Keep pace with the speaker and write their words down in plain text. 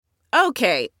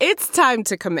Okay, it's time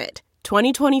to commit.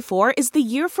 2024 is the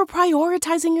year for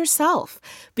prioritizing yourself.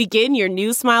 Begin your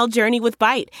new smile journey with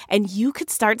Byte, and you could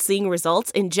start seeing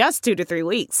results in just 2 to 3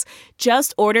 weeks.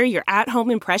 Just order your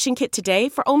at-home impression kit today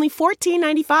for only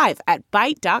 $14.95 at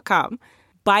Byte.com.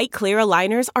 Byte Clear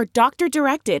aligners are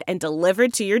doctor-directed and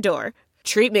delivered to your door.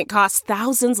 Treatment costs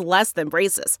thousands less than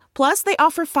braces. Plus, they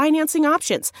offer financing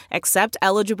options, accept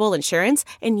eligible insurance,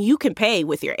 and you can pay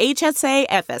with your HSA,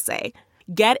 FSA.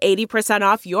 Get 80%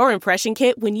 off your impression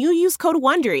kit when you use code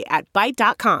WONDERY at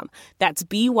Byte.com. That's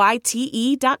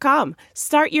BYTE.com.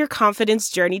 Start your confidence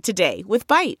journey today with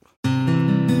Byte.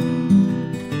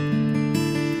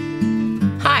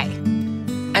 Hi,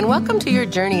 and welcome to your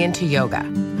journey into yoga.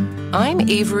 I'm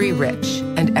Avery Rich,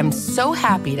 and am so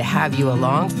happy to have you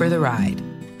along for the ride.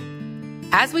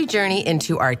 As we journey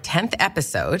into our 10th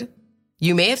episode,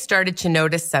 you may have started to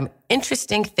notice some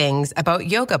interesting things about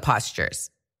yoga postures.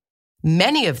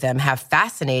 Many of them have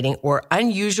fascinating or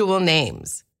unusual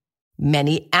names.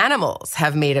 Many animals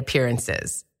have made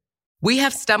appearances. We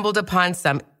have stumbled upon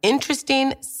some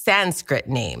interesting Sanskrit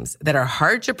names that are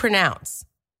hard to pronounce,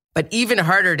 but even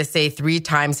harder to say 3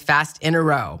 times fast in a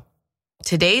row.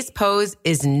 Today's pose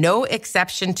is no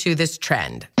exception to this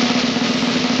trend.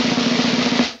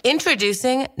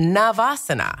 Introducing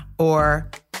Navasana,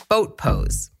 or boat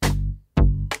pose.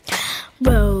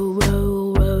 Row,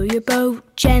 row, row your boat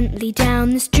gently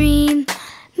down the stream.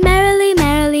 Merrily,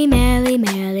 merrily, merrily,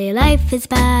 merrily, life is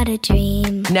but a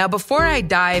dream. Now, before I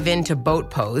dive into boat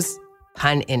pose,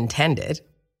 pun intended,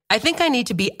 I think I need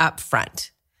to be upfront.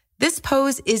 This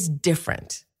pose is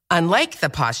different, unlike the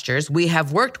postures we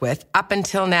have worked with up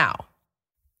until now.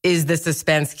 Is the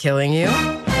suspense killing you?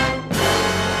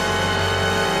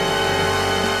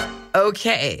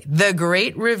 Okay, the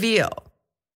great reveal.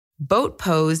 Boat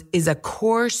pose is a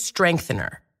core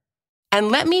strengthener. And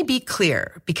let me be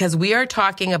clear, because we are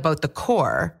talking about the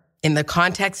core in the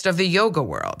context of the yoga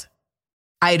world.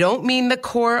 I don't mean the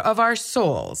core of our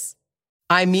souls.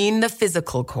 I mean the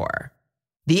physical core,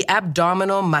 the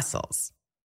abdominal muscles.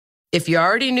 If you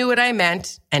already knew what I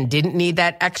meant and didn't need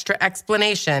that extra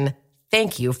explanation,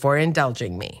 thank you for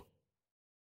indulging me.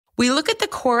 We look at the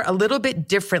core a little bit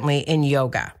differently in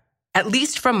yoga, at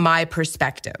least from my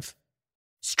perspective.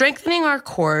 Strengthening our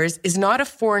cores is not a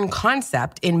foreign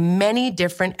concept in many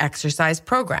different exercise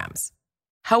programs.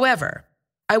 However,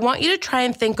 I want you to try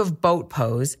and think of boat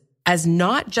pose as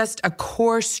not just a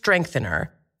core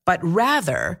strengthener, but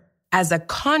rather as a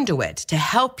conduit to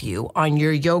help you on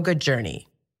your yoga journey.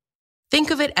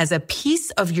 Think of it as a piece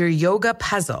of your yoga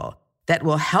puzzle that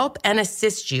will help and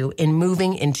assist you in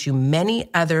moving into many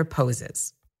other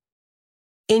poses.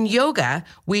 In yoga,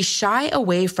 we shy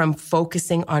away from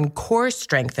focusing on core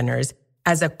strengtheners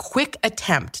as a quick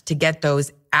attempt to get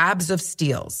those abs of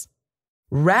steels.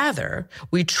 Rather,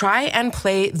 we try and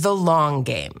play the long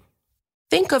game.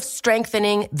 Think of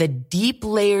strengthening the deep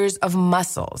layers of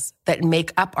muscles that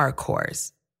make up our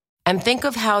cores. And think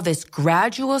of how this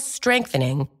gradual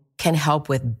strengthening can help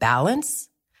with balance,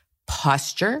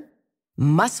 posture,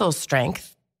 muscle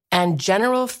strength, and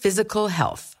general physical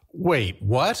health. Wait,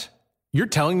 what? You're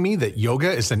telling me that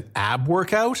yoga is an ab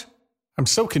workout? I'm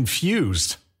so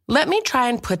confused. Let me try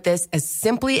and put this as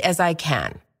simply as I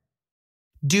can.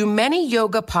 Do many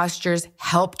yoga postures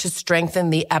help to strengthen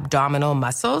the abdominal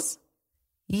muscles?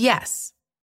 Yes.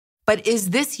 But is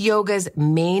this yoga's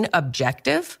main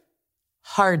objective?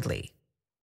 Hardly.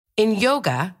 In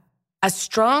yoga, a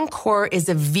strong core is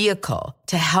a vehicle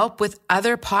to help with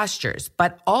other postures,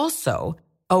 but also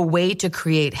a way to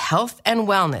create health and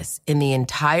wellness in the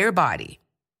entire body.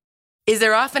 Is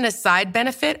there often a side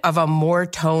benefit of a more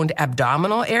toned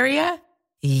abdominal area?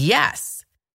 Yes.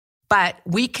 But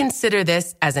we consider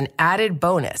this as an added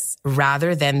bonus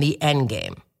rather than the end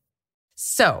game.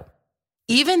 So,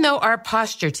 even though our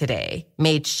posture today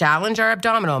may challenge our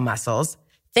abdominal muscles,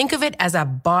 think of it as a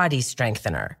body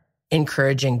strengthener,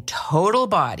 encouraging total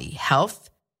body health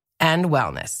and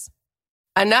wellness.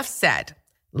 Enough said.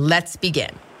 Let's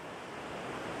begin.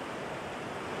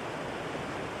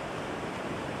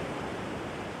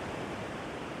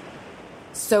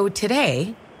 So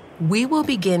today, we will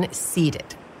begin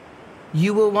seated.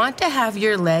 You will want to have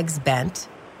your legs bent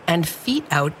and feet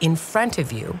out in front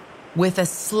of you with a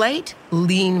slight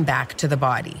lean back to the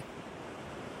body.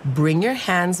 Bring your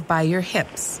hands by your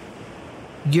hips.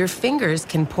 Your fingers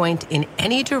can point in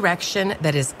any direction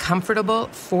that is comfortable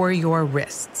for your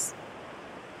wrists.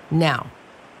 Now,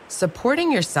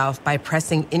 supporting yourself by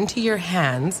pressing into your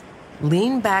hands,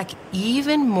 lean back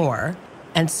even more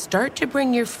and start to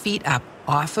bring your feet up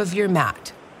off of your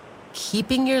mat,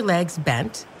 keeping your legs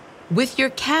bent with your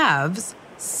calves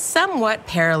somewhat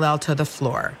parallel to the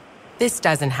floor. This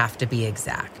doesn't have to be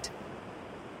exact.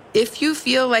 If you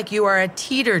feel like you are a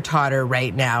teeter-totter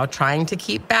right now trying to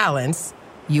keep balance,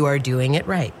 you are doing it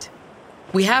right.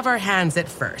 We have our hands at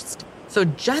first, so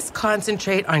just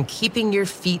concentrate on keeping your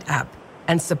feet up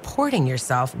and supporting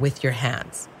yourself with your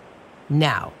hands.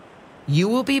 Now, you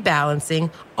will be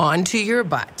balancing onto your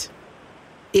butt.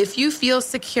 If you feel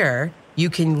secure,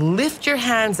 you can lift your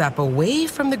hands up away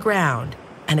from the ground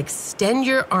and extend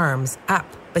your arms up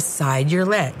beside your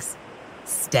legs.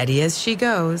 Steady as she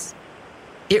goes.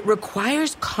 It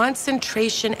requires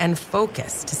concentration and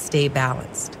focus to stay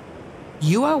balanced.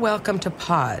 You are welcome to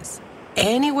pause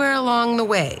anywhere along the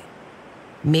way.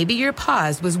 Maybe your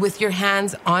pause was with your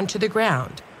hands onto the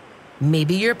ground.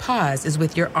 Maybe your pause is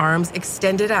with your arms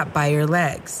extended up by your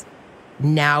legs.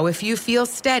 Now, if you feel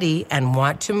steady and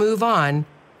want to move on,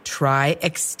 try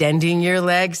extending your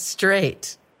legs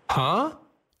straight. Huh?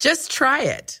 Just try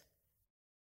it.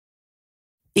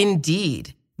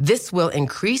 Indeed, this will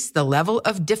increase the level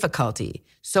of difficulty.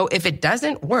 So if it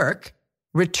doesn't work,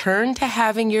 return to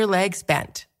having your legs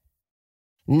bent.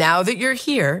 Now that you're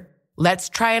here, let's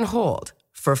try and hold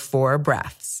for 4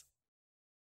 breaths.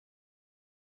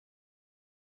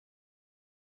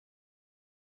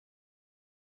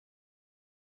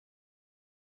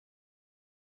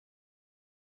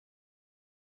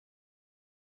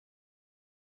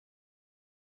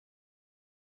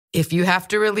 If you have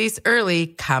to release early,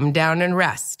 come down and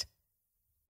rest.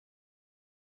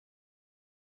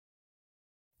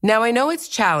 Now, I know it's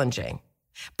challenging,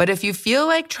 but if you feel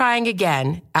like trying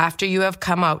again after you have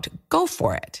come out, go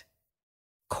for it.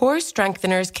 Core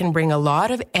strengtheners can bring a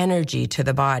lot of energy to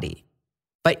the body,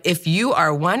 but if you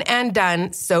are one and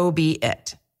done, so be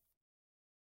it.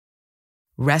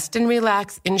 Rest and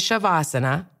relax in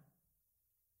Shavasana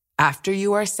after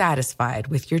you are satisfied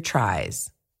with your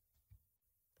tries.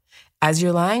 As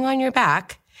you're lying on your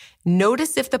back,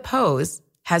 notice if the pose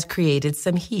has created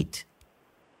some heat.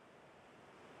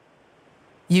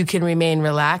 You can remain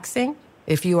relaxing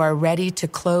if you are ready to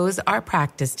close our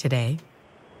practice today.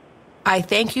 I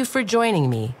thank you for joining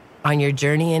me on your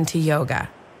journey into yoga,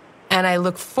 and I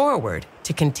look forward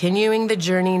to continuing the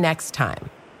journey next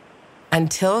time.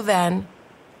 Until then,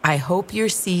 I hope your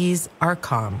seas are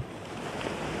calm.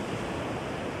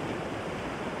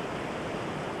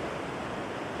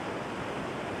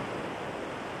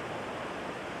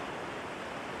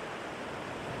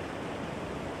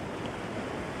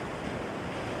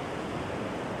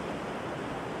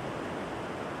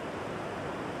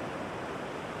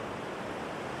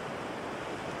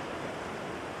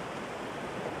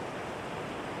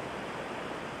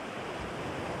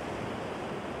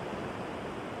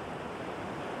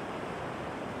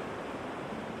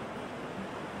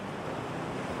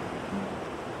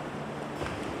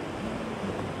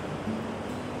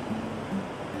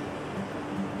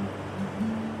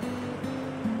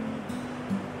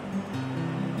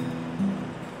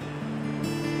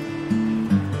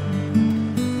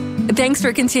 Thanks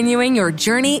for continuing your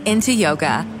journey into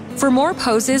yoga. For more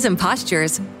poses and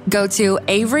postures, go to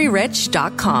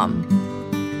AveryRich.com.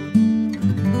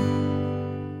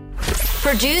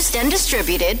 Produced and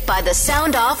distributed by the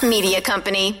Sound Off Media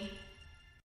Company.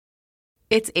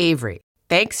 It's Avery.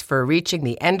 Thanks for reaching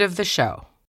the end of the show.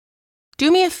 Do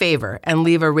me a favor and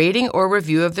leave a rating or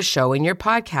review of the show in your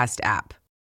podcast app.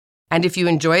 And if you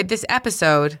enjoyed this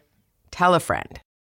episode, tell a friend.